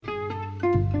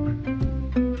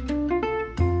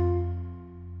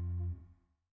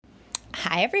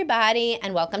Hi, everybody,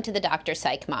 and welcome to the Dr.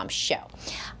 Psych Mom Show.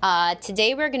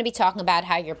 Today, we're going to be talking about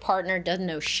how your partner doesn't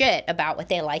know shit about what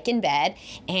they like in bed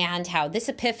and how this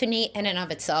epiphany in and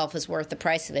of itself is worth the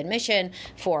price of admission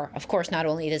for, of course, not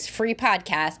only this free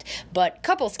podcast, but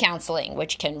couples counseling,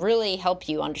 which can really help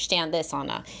you understand this on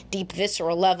a deep,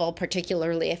 visceral level,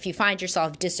 particularly if you find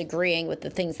yourself disagreeing with the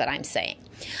things that I'm saying.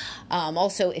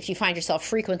 Also, if you find yourself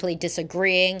frequently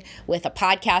disagreeing with a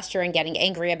podcaster and getting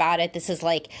angry about it, this is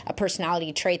like a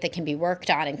personality trait that can be worked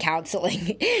on in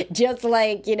counseling. Just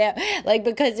like,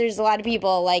 because there's a lot of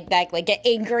people like that, like get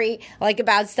angry, like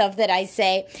about stuff that I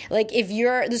say. Like if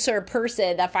you're the sort of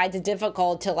person that finds it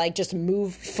difficult to like just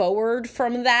move forward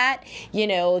from that,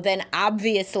 then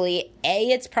obviously A,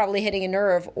 it's probably hitting a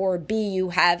nerve, or B, you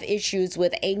have issues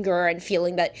with anger and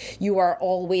feeling that you are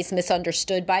always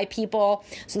misunderstood by people.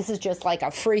 So this is just like a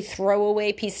free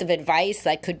throwaway piece of advice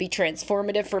that could be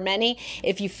transformative for many.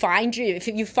 If you find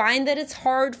that it's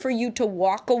hard for you to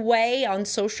walk away on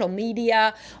social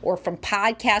media or from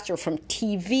podcasts or from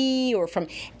TV or from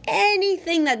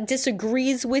anything that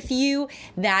disagrees with you,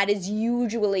 that is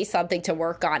usually something to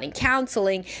work on in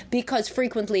counseling, because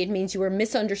frequently it means you were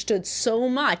misunderstood so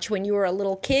much when you were a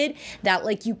little kid that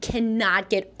like you cannot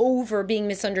get over being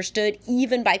misunderstood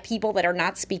even by people that are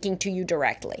not speaking to you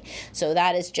directly. So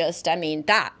that is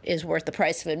that is worth the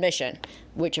price of admission,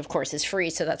 which of course is free,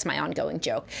 so that's my ongoing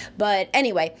joke. But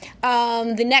anyway,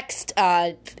 the next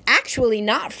actually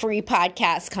not free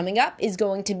podcast coming up is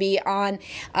going to be on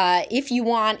if you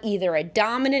want either a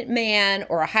dominant man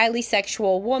or a highly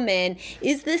sexual woman,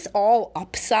 is this all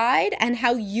upside, and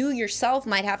how you yourself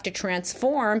might have to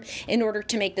transform in order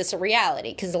to make this a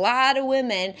reality. Because a lot of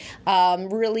women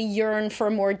really yearn for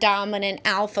a more dominant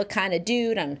alpha kind of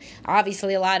dude, and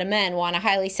obviously a lot of men want a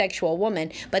highly sexual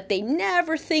woman, but they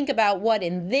never think about what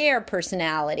in their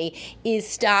personality is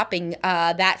stopping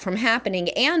that from happening,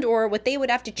 and or what they would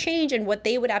have to change and what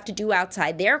they would have to do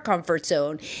outside their comfort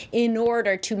zone in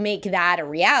order to make that a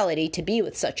reality, to be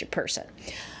with such a person.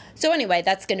 So anyway,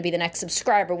 that's going to be the next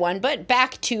subscriber one, but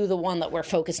back to the one that we're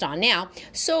focused on now.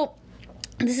 So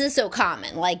this is so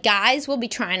common. Like, guys will be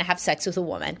trying to have sex with a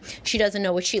woman. She doesn't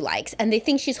know what she likes, and they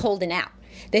think she's holding out.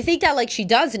 They think that, like, she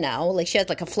does know, like, she has,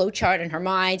 like, a flow chart in her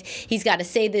mind. He's got to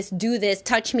say this, do this,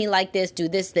 touch me like this, do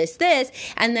this, this, this,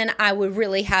 and then I would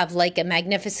really have, like, a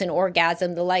magnificent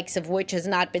orgasm, the likes of which has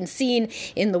not been seen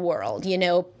in the world,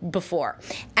 before.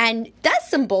 And that's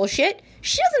some bullshit.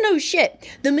 She doesn't know shit.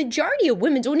 The majority of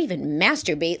women don't even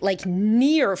masturbate, like,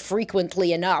 near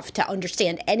frequently enough to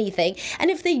understand anything.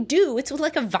 And if they do, it's with,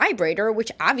 like, a vibrator,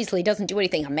 which obviously doesn't do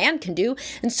anything a man can do,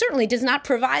 and certainly does not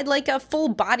provide, like, a full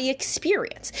body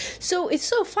experience. So it's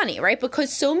so funny, right?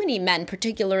 Because so many men,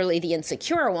 particularly the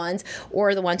insecure ones,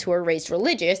 or the ones who are raised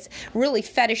religious, really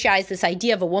fetishize this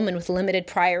idea of a woman with limited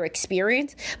prior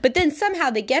experience. But then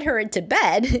somehow they get her into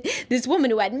bed, this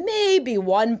woman who had maybe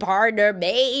one partner,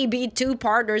 maybe two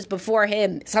partners before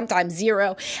him, sometimes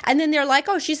zero, and then they're like,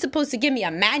 oh, she's supposed to give me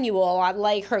a manual on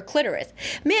like her clitoris.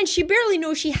 Man, she barely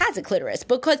knows she has a clitoris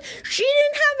because she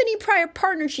didn't have any prior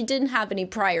partners, she didn't have any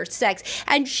prior sex,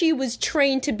 and she was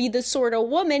trained to be the sort of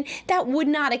woman that would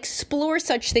not explore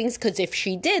such things, because if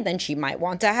she did, then she might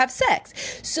want to have sex.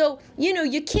 So,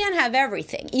 you can't have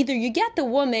everything. Either you get the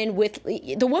woman with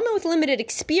limited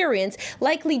experience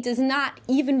likely does not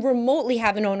even remotely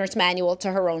have an owner's manual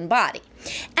to her own body.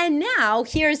 And now,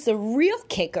 here's the real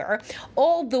kicker.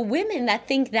 All the women that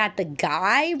think that the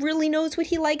guy really knows what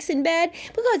he likes in bed,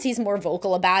 because he's more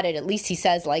vocal about it, at least he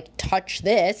says, like, touch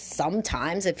this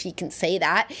sometimes, if he can say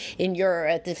that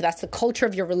if that's the culture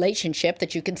of your relationship,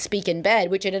 that you can speak in bed,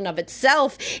 which in and of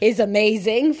itself is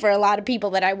amazing for a lot of people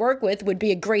that I work with, would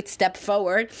be a great step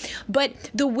forward. But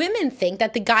the women think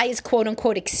that the guy is quote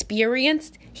unquote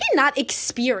experienced. He's not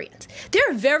experienced. There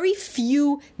are very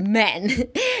few men,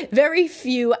 very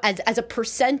few as a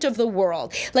percent of the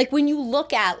world. Like when you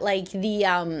look at like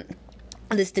the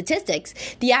statistics,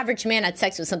 the average man had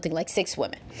sex with something like 6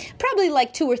 women. Probably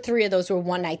like 2 or 3 of those were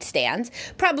one-night stands.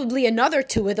 Probably another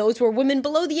 2 of those were women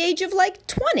below the age of like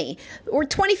 20 or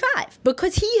 25,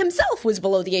 because he himself was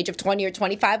below the age of 20 or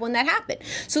 25 when that happened.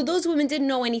 So those women didn't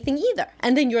know anything either.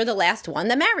 And then you're the last one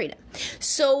that married him.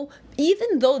 So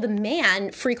even though the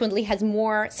man frequently has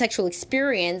more sexual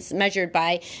experience measured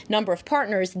by number of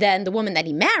partners than the woman that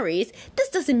he marries, this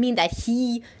doesn't mean that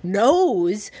he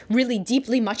knows really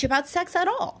deeply much about sex at at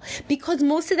all, because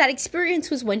most of that experience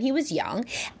was when he was young,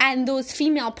 and those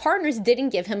female partners didn't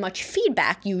give him much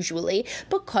feedback usually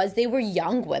because they were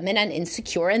young women and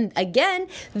insecure, and again,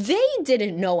 they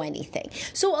didn't know anything.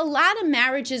 So a lot of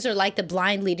marriages are like the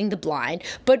blind leading the blind,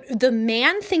 but the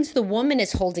man thinks the woman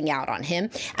is holding out on him,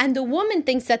 and the woman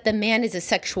thinks that the man is a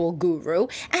sexual guru,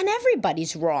 and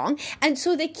everybody's wrong, and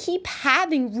so they keep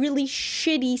having really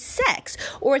shitty sex,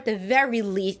 or at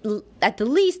the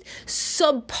least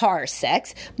subpar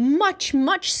sex,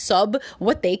 much sub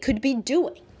what they could be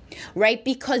doing, right?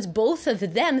 Because both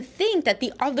of them think that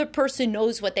the other person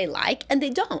knows what they like, and they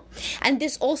don't. And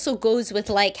this also goes with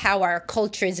like how our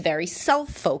culture is very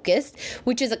self-focused,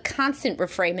 which is a constant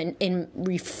refrain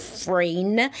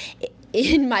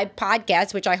in my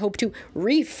podcast, which I hope to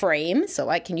reframe so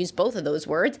I can use both of those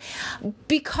words.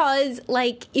 Because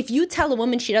like, if you tell a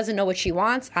woman she doesn't know what she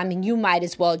wants, I mean, you might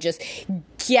as well just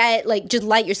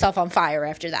light yourself on fire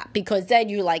after that, because then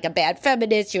you're like a bad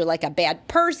feminist, you're like a bad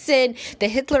person. The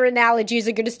Hitler analogies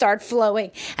are going to start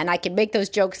flowing, and I can make those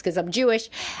jokes because I'm Jewish.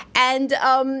 And,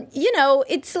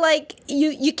 it's like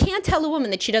you can't tell a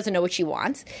woman that she doesn't know what she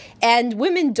wants. And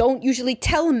women don't usually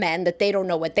tell men that they don't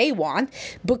know what they want,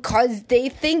 because they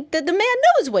think that the man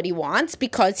knows what he wants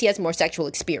because he has more sexual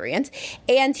experience.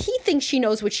 And he thinks she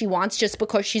knows what she wants just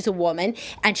because she's a woman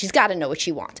and she's got to know what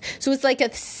she wants. So it's like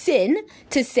a sin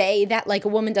to say that like a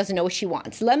woman doesn't know what she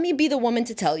wants. Let me be the woman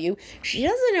to tell you, she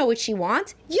doesn't know what she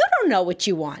wants. You don't know what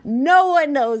you want. No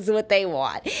one knows what they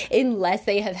want unless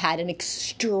they have had an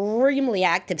extremely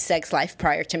active sex life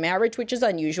prior to marriage, which is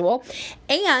unusual.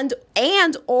 And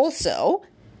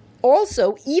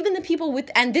also, even the people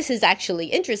with, and this is actually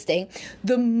interesting,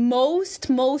 the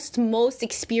most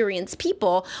experienced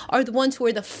people are the ones who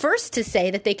are the first to say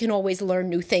that they can always learn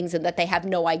new things and that they have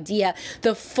no idea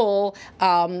the full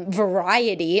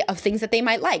variety of things that they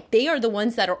might like. They are the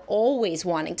ones that are always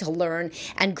wanting to learn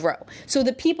and grow. So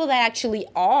the people that actually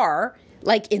are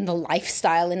like in the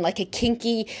lifestyle, in like a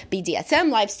kinky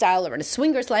BDSM lifestyle or in a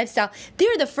swingers lifestyle,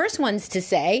 they're the first ones to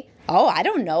say, oh, I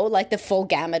don't know, like the full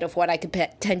gamut of what I could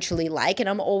potentially like, and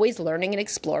I'm always learning and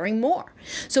exploring more.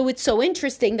 So it's so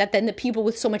interesting that then the people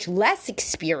with so much less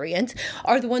experience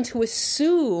are the ones who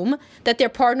assume that their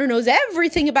partner knows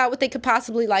everything about what they could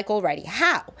possibly like already.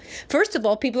 How? First of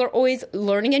all, people are always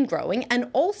learning and growing, and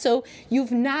also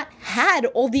you've not had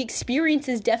all the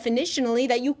experiences definitionally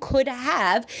that you could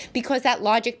have, because that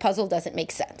logic puzzle doesn't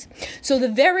make sense. So the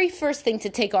very first thing to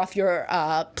take off your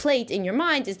plate in your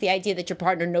mind is the idea that your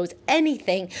partner knows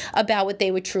anything about what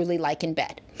they would truly like in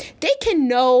bed. They can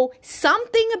know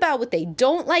something about what they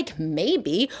don't like,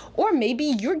 maybe, or maybe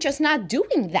you're just not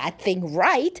doing that thing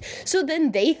right, so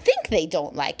then they think they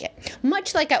don't like it.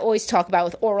 Much like I always talk about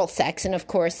with oral sex, and of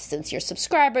course, since you're a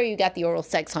subscriber, you got the Oral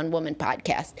Sex on Women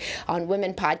podcast,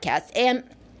 and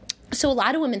so a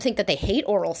lot of women think that they hate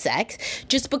oral sex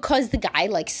just because the guy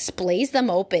like splays them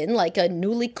open like a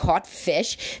newly caught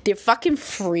fish. They're fucking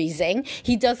freezing.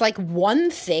 He does like one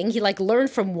thing. He like learned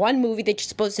from one movie that you're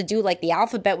supposed to do like the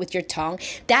alphabet with your tongue.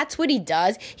 That's what he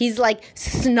does. He's like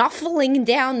snuffling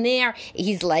down there.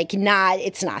 He's like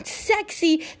it's not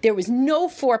sexy. There was no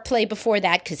foreplay before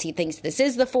that because he thinks this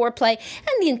is the foreplay.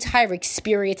 And the entire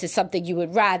experience is something you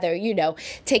would rather,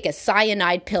 take a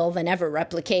cyanide pill than ever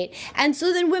replicate. And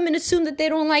so then women assume that they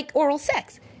don't like oral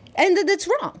sex, and that's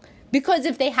wrong, because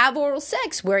if they have oral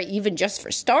sex, where even just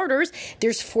for starters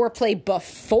there's foreplay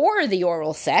before the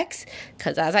oral sex,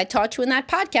 because as I taught you in that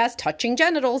podcast, touching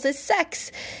genitals is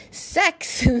sex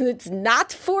it's not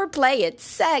foreplay, it's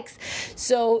sex.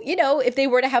 So if they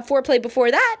were to have foreplay before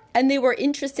that and they were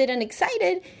interested and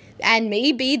excited, and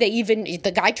maybe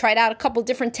the guy tried out a couple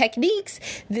different techniques,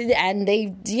 and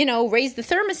they, raised the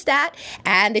thermostat,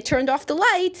 and they turned off the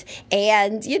lights,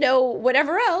 and,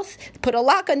 whatever else, put a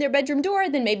lock on their bedroom door,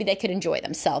 then maybe they could enjoy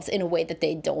themselves in a way that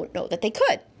they don't know that they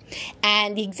could.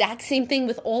 And the exact same thing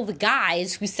with all the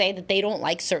guys who say that they don't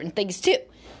like certain things too.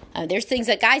 There's things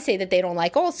that guys say that they don't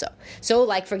like also. So,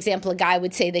 like, for example, a guy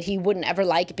would say that he wouldn't ever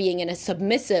like being in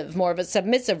more of a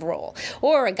submissive role.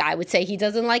 Or a guy would say he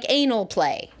doesn't like anal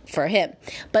play for him.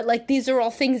 But, like, these are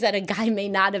all things that a guy may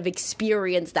not have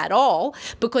experienced at all,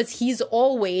 because he's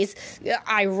always,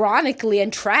 ironically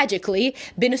and tragically,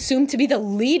 been assumed to be the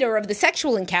leader of the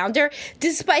sexual encounter,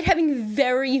 despite having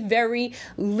very, very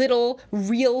little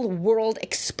real-world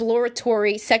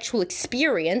exploratory sexual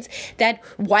experience that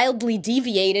wildly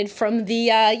deviated from the,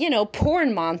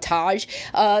 porn montage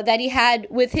that he had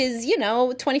with his,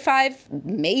 25,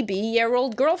 maybe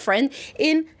year-old girlfriend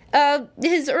in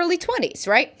his early 20s,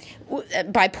 right?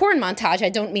 by porn montage, I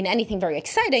don't mean anything very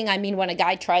exciting. I mean when a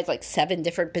guy tries like 7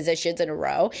 different positions in a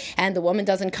row and the woman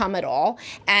doesn't come at all,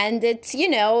 and it's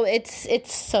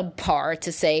subpar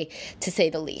to say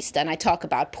the least. And I talk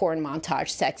about porn montage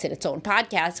sex in its own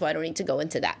podcast, so I don't need to go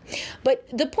into that. But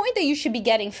the point that you should be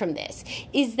getting from this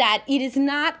is that it is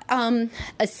not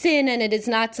a sin, and it is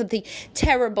not something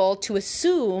terrible to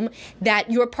assume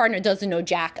that your partner doesn't know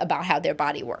jack about how their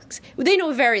body works. They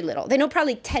know very little. They know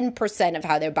probably 10% of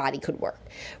how their body could work,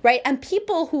 right? And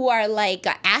people who are like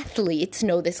athletes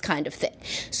know this kind of thing.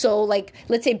 So like,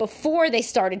 let's say before they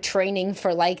started training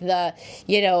for like the,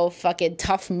 fucking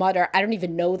Tough Mudder, I don't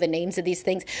even know the names of these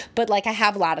things, but like I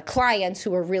have a lot of clients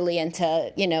who are really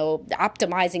into,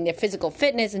 optimizing their physical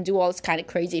fitness and do all this kind of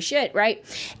crazy shit, right?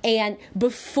 And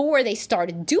before they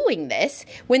started doing this,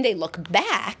 when they look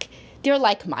back, they're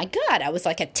like, my God, I was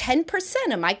like at 10%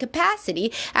 of my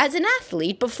capacity as an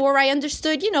athlete before I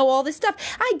understood, all this stuff.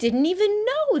 I didn't even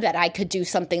know that I could do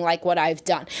something like what I've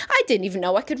done. I didn't even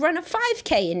know I could run a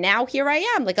 5K. And now here I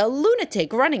am like a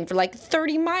lunatic running for like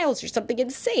 30 miles or something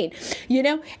insane,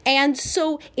 And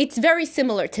so it's very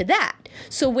similar to that.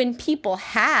 So when people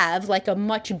have like a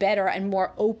much better and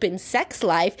more open sex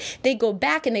life, they go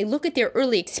back and they look at their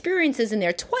early experiences in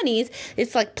their 20s.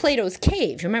 It's like Plato's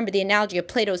cave. Remember the analogy of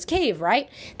Plato's cave, right?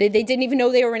 They didn't even know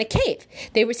they were in a cave.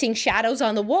 They were seeing shadows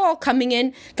on the wall coming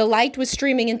in. The light was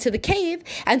streaming into the cave.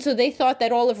 And so they thought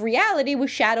that all of reality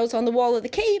was shadows on the wall of the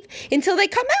cave until they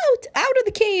come out of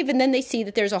the cave, and then they see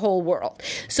that there's a whole world.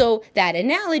 So that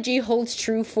analogy holds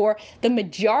true for the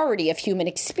majority of human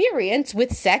experience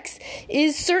with sex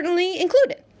is certainly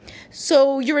included.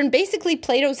 So you're in basically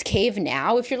Plato's cave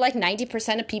now, if you're like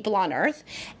 90% of people on Earth,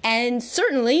 and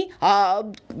certainly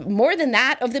more than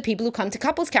that of the people who come to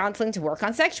couples counseling to work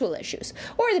on sexual issues,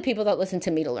 or the people that listen to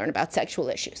me to learn about sexual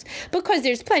issues. Because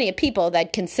there's plenty of people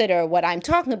that consider what I'm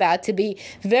talking about to be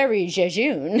very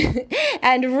jejune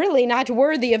and really not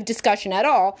worthy of discussion at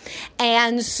all.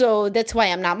 And so that's why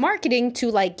I'm not marketing to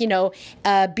like,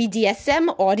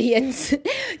 BDSM audience,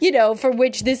 for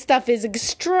which this stuff is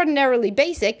extraordinarily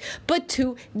basic, but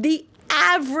to the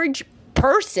average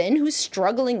person who's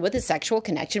struggling with a sexual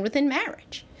connection within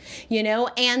marriage,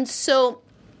 And so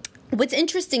what's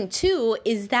interesting too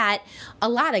is that a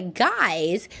lot of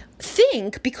guys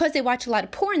think because they watch a lot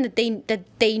of porn that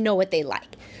they know what they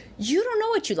like. You don't know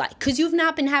what you like because you've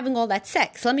not been having all that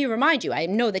sex. Let me remind you, I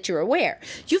know that you're aware.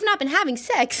 You've not been having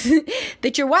sex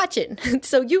that you're watching.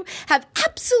 So you have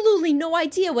absolutely no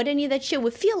idea what any of that shit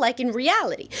would feel like in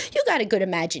reality. You got a good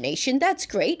imagination. That's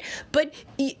great. But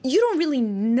you don't really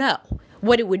know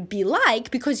what it would be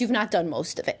like because you've not done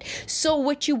most of it. So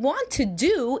what you want to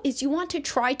do is you want to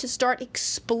try to start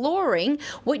exploring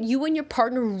what you and your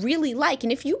partner really like.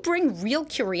 And if you bring real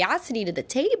curiosity to the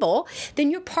table, then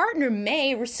your partner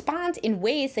may respond in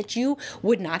ways that you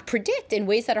would not predict, in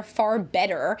ways that are far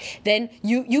better than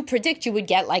you predict you would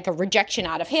get, like a rejection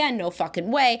out of hand. No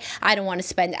fucking way. I don't want to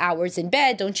spend hours in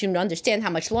bed. Don't you understand how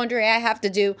much laundry I have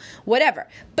to do? Whatever.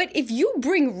 But if you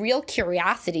bring real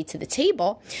curiosity to the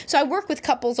table, so I work with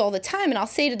couples all the time, and I'll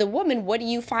say to the woman, what do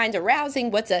you find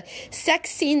arousing? What's a sex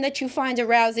scene that you find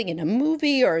arousing in a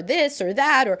movie or this or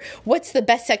that? Or what's the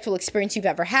best sexual experience you've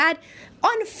ever had?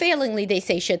 Unfailingly, they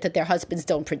say shit that their husbands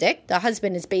don't predict. The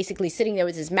husband is basically sitting there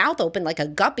with his mouth open like a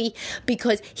guppy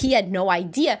because he had no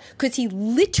idea, because he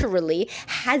literally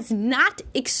has not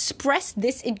expressed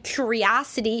this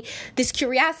curiosity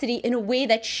in a way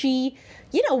that she,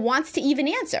 wants to even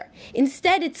answer.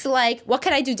 Instead, it's like, what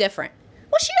can I do different?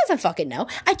 Well, she doesn't fucking know.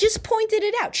 I just pointed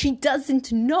it out. She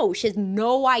doesn't know. She has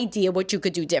no idea what you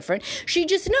could do different. She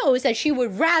just knows that she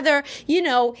would rather, eat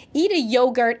a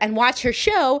yogurt and watch her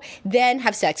show than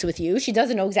have sex with you. She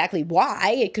doesn't know exactly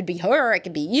why. It could be her. It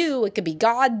could be you. It could be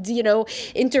God,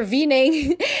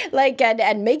 intervening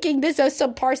and making this a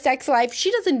subpar sex life.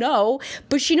 She doesn't know,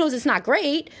 but she knows it's not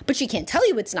great, but she can't tell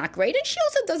you it's not great. And she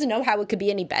also doesn't know how it could be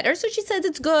any better. So she says,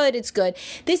 it's good. It's good.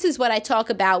 This is what I talk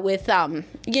about with,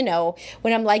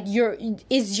 when I'm like,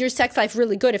 is your sex life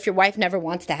really good if your wife never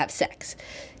wants to have sex?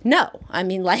 No. I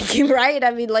mean, right? I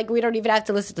mean, we don't even have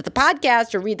to listen to the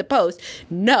podcast or read the post.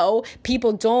 No,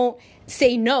 people don't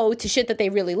say no to shit that they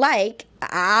really like.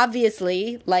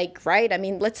 Obviously, right? I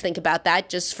mean, let's think about that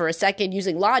just for a second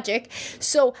using logic.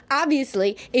 So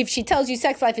obviously, if she tells you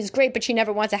sex life is great, but she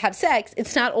never wants to have sex,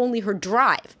 it's not only her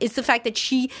drive. It's the fact that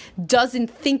she doesn't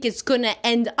think it's going to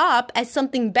end up as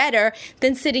something better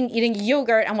than sitting eating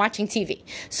yogurt and watching TV.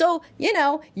 So,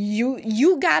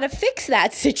 you got to fix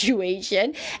that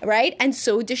situation, right? And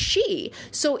so does she.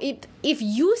 So if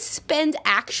you spend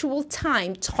actual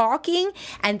time talking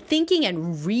and thinking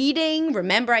and reading,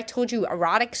 remember I told you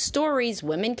erotic stories,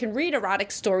 women can read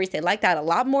erotic stories. They like that a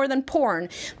lot more than porn.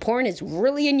 Porn is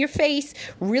really in your face,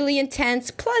 really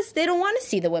intense. Plus, they don't want to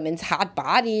see the women's hot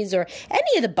bodies or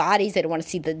any of the bodies. They don't want to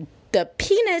see the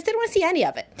penis. They don't want to see any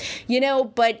of it,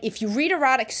 but if you read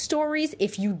erotic stories,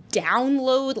 if you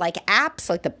download like apps,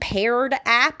 like the Paired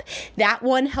app, that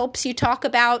one helps you talk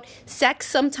about sex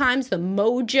sometimes. The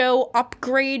Mojo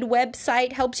Upgrade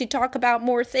website helps you talk about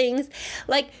more things.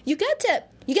 Like, you got to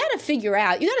figure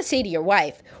out, you got to say to your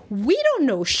wife, we don't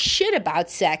know shit about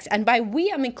sex. And by we,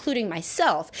 I'm including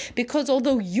myself, because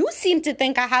although you seem to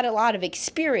think I had a lot of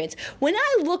experience, when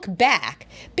I look back,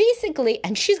 basically,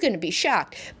 and she's going to be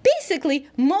shocked, basically,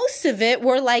 most of it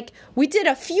were like, we did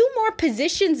a few more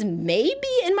positions maybe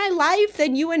in my life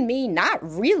than you and me. Not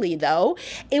really, though.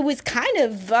 It was kind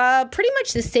of pretty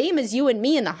much the same as you and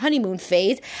me in the honeymoon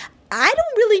phase. I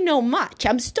don't really know much.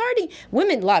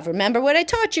 Women love, remember what I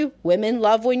taught you? Women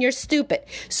love when you're stupid.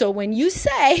 So when you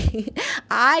say,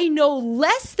 I know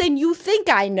less than you think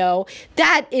I know,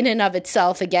 that in and of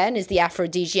itself, again, is the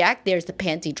aphrodisiac. There's the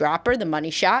panty dropper, the money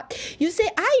shot. You say,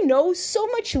 I know so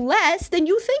much less than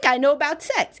you think I know about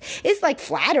sex. It's like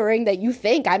flattering that you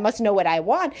think I must know what I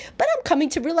want, but I'm coming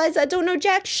to realize I don't know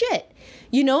jack shit.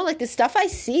 Like the stuff I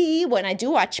see when I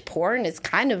do watch porn is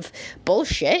kind of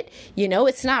bullshit.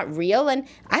 It's not real. And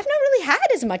I've not really had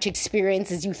as much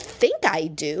experience as you think I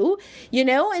do,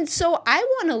 And so I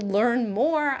want to learn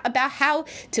more about how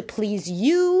to please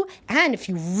you. And if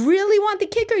you really want the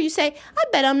kicker, you say, I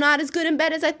bet I'm not as good in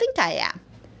bed as I think I am.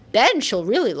 Then she'll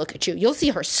really look at you. You'll see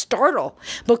her startle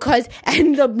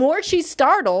and the more she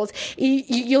startles,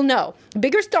 you'll know.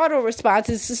 Bigger startle response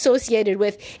is associated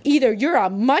with either you're a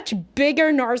much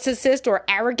bigger narcissist or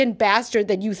arrogant bastard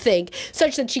than you think,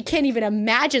 such that she can't even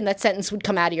imagine that sentence would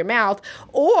come out of your mouth,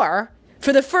 or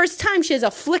for the first time, she has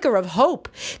a flicker of hope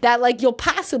that you'll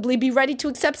possibly be ready to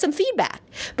accept some feedback.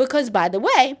 Because, by the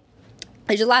way,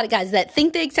 there's a lot of guys that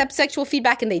think they accept sexual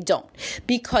feedback and they don't,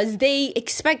 because they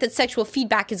expect that sexual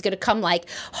feedback is going to come like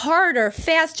harder,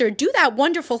 faster, do that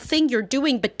wonderful thing you're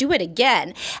doing, but do it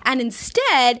again. And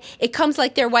instead, it comes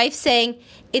like their wife saying,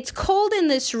 it's cold in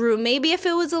this room. Maybe if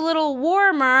it was a little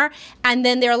warmer. And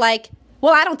then they're like,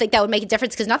 well, I don't think that would make a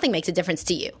difference because nothing makes a difference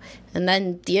to you. And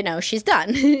then, she's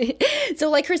done.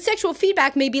 So her sexual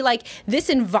feedback may be like, this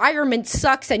environment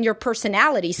sucks and your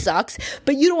personality sucks,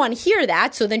 but you don't want to hear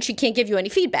that. So then she can't give you any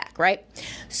feedback, right?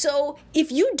 So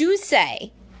if you do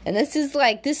say, and this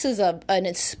is an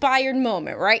inspired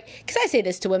moment, right? Because I say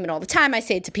this to women all the time. I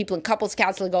say it to people in couples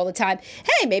counseling all the time.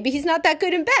 Hey, maybe he's not that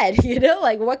good in bed,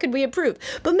 what could we improve?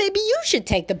 But maybe you should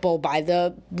take the bull by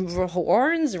the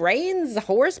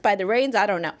horse by the reins, I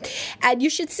don't know. And you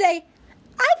should say,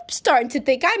 I'm starting to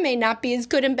think I may not be as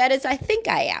good in bed as I think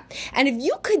I am. And if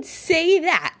you could say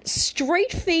that,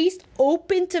 straight-faced,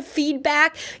 open to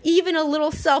feedback, even a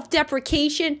little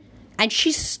self-deprecation, and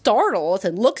she startles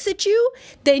and looks at you,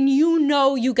 then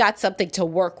you got something to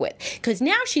work with. Because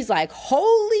now she's like,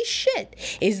 holy shit,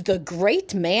 is the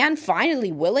great man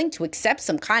finally willing to accept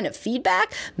some kind of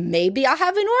feedback? Maybe I'll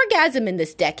have an orgasm in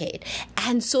this decade.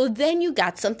 And so then you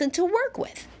got something to work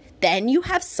with. Then you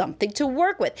have something to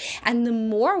work with. And the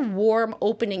more warm,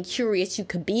 open, and curious you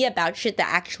could be about shit that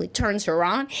actually turns her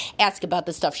on, ask about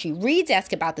the stuff she reads,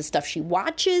 ask about the stuff she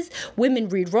watches. Women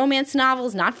read romance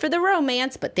novels, not for the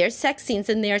romance, but there's sex scenes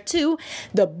in there too.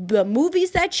 The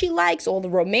movies that she likes, all the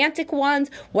romantic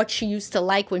ones, what she used to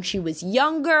like when she was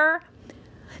younger.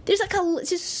 There's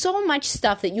just so much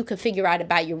stuff that you can figure out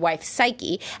about your wife's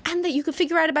psyche and that you can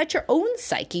figure out about your own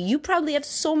psyche. You probably have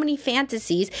so many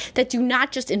fantasies that do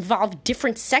not just involve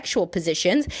different sexual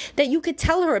positions that you could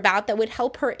tell her about that would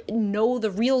help her know the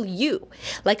real you,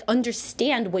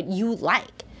 understand what you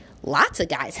like. Lots of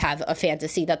guys have a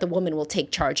fantasy that the woman will take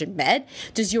charge in bed.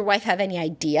 Does your wife have any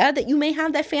idea that you may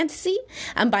have that fantasy?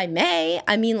 And by may,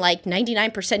 I mean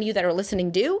 99% of you that are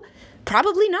listening do?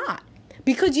 Probably not.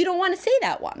 Because you don't want to say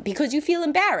that one, because you feel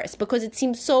embarrassed, because it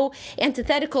seems so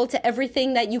antithetical to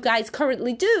everything that you guys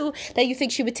currently do that you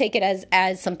think she would take it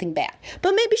as something bad.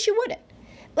 But maybe she wouldn't.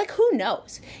 Who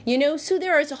knows? So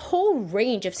there is a whole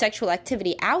range of sexual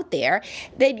activity out there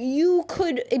that you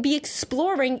could be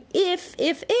exploring if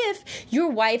your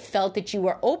wife felt that you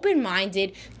were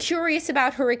open-minded, curious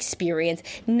about her experience,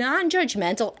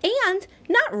 non-judgmental, and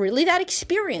not really that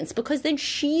experienced, because then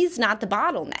she's not the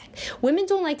bottleneck. Women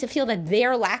don't like to feel that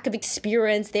their lack of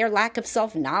experience, their lack of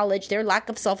self-knowledge, their lack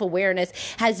of self-awareness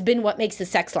has been what makes the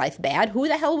sex life bad. Who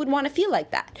the hell would want to feel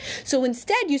like that? So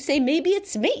instead, you say, maybe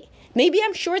it's me. Maybe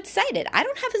I'm short-sighted. I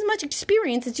don't have as much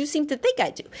experience as you seem to think I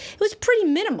do. It was pretty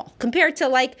minimal compared to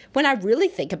like when I really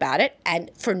think about it. And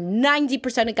for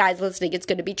 90% of guys listening, it's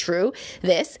going to be true.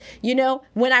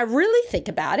 When I really think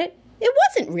about it, it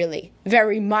wasn't really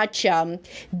very much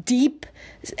deep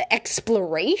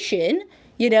exploration,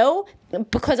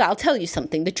 because I'll tell you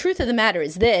something. The truth of the matter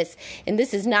is this, and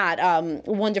this is not a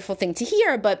wonderful thing to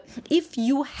hear, but if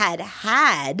you had,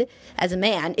 as a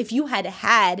man,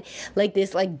 like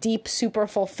this like deep, super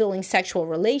fulfilling sexual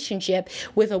relationship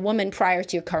with a woman prior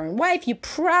to your current wife, you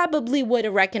probably would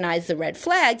have recognized the red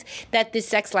flags that this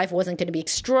sex life wasn't going to be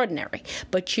extraordinary,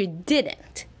 but you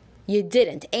didn't. You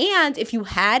didn't. And if you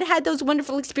had those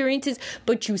wonderful experiences,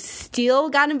 but you still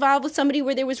got involved with somebody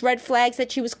where there was red flags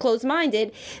that she was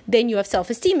closed-minded, then you have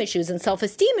self-esteem issues. And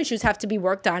self-esteem issues have to be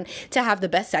worked on to have the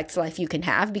best sex life you can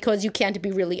have, because you can't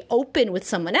be really open with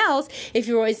someone else if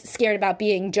you're always scared about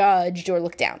being judged or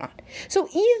looked down on. So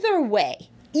either way,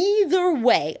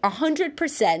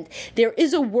 100%, there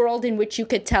is a world in which you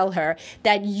could tell her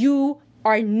that you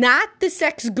are not the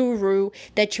sex guru,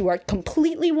 that you are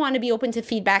completely want to be open to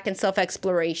feedback and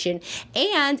self-exploration,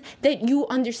 and that you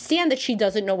understand that she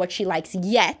doesn't know what she likes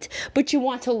yet, but you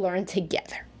want to learn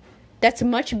together. That's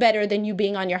much better than you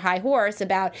being on your high horse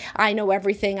about, I know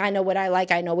everything, I know what I like,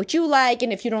 I know what you like,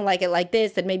 and if you don't like it like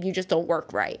this, then maybe you just don't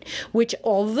work right. Which,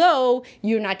 although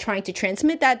you're not trying to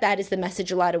transmit that is the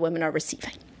message a lot of women are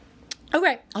receiving.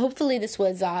 Okay, hopefully this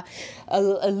was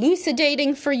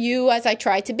elucidating for you as I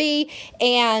try to be,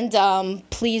 and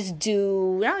please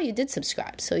you did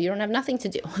subscribe, so you don't have nothing to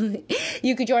do.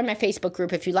 You could join my Facebook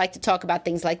group if you'd like to talk about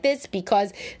things like this,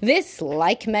 because this,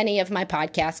 like many of my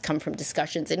podcasts, come from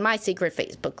discussions in my secret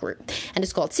Facebook group, and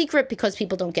it's called Secret because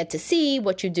people don't get to see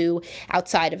what you do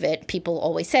outside of it. People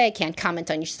always say, I can't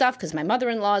comment on your stuff because my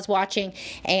mother-in-law is watching,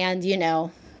 and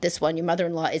this one, your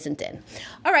mother-in-law isn't in.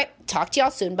 All right, talk to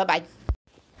y'all soon. Bye-bye.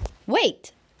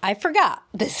 Wait, I forgot.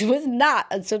 This was not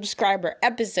a subscriber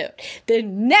episode. The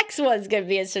next one's going to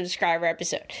be a subscriber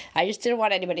episode. I just didn't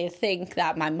want anybody to think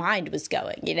that my mind was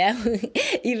going,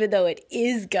 even though it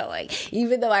is going.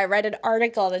 Even though I read an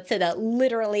article that said that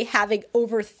literally having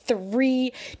over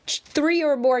three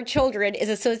or more children is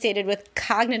associated with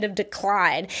cognitive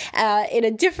decline in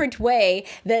a different way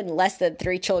than less than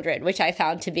 3 children, which I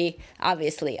found to be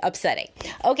obviously upsetting.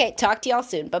 Okay, talk to y'all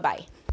soon. Bye-bye.